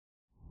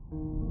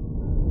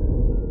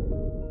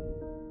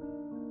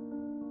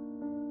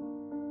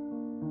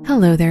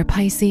Hello there,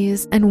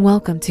 Pisces, and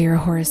welcome to your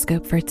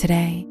horoscope for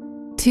today,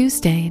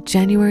 Tuesday,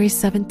 January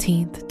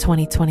 17th,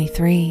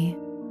 2023.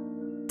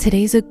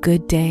 Today's a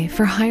good day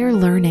for higher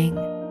learning.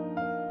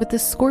 With the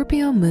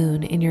Scorpio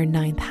moon in your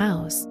 9th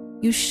house,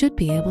 you should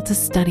be able to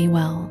study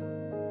well.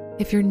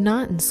 If you're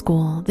not in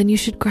school, then you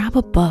should grab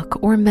a book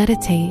or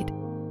meditate.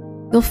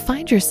 You'll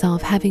find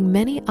yourself having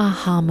many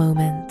aha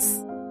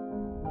moments.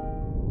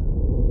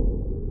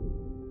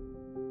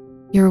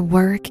 Your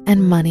work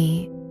and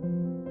money.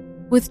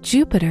 With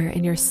Jupiter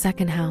in your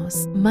 2nd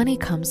house, money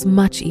comes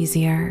much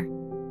easier.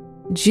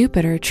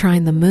 Jupiter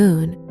trine the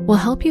moon will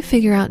help you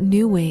figure out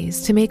new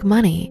ways to make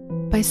money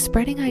by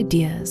spreading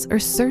ideas or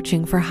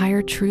searching for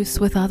higher truths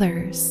with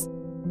others.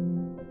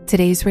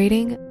 Today's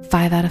rating,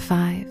 5 out of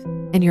 5,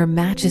 and your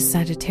match is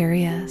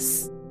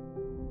Sagittarius.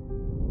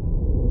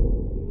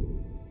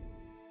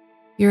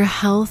 Your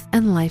health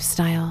and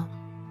lifestyle.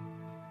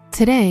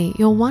 Today,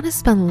 you'll want to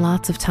spend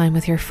lots of time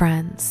with your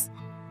friends.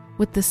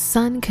 With the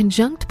Sun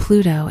conjunct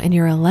Pluto in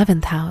your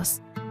 11th house,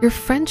 your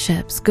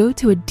friendships go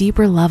to a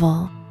deeper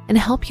level and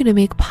help you to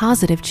make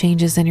positive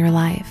changes in your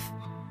life.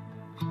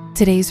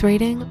 Today's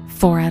rating,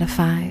 4 out of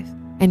 5,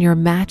 and your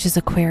match is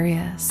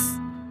Aquarius.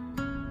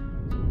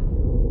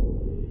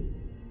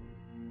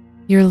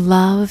 Your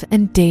love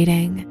and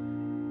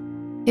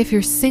dating. If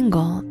you're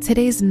single,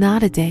 today's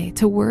not a day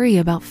to worry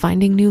about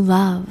finding new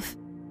love.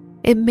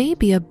 It may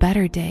be a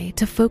better day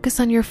to focus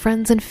on your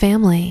friends and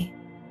family.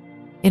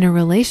 In a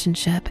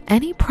relationship,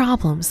 any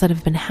problems that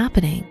have been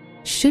happening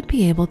should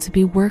be able to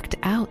be worked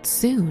out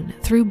soon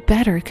through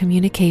better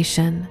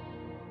communication.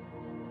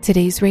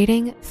 Today's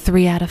rating,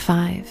 3 out of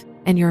 5,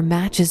 and your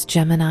match is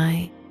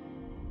Gemini.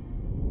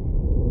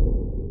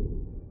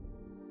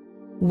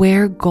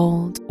 Wear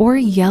gold or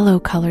yellow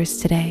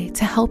colors today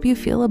to help you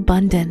feel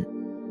abundant.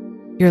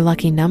 Your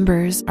lucky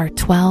numbers are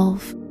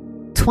 12,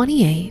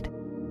 28,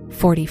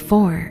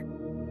 44,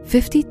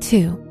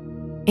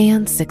 52,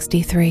 and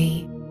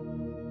 63.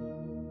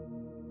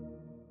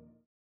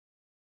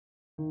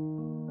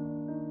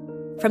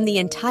 From the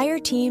entire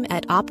team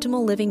at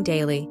Optimal Living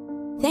Daily,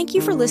 thank you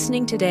for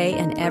listening today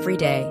and every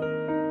day.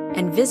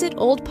 And visit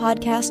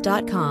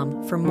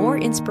oldpodcast.com for more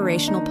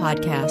inspirational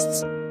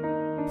podcasts.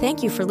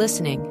 Thank you for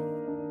listening.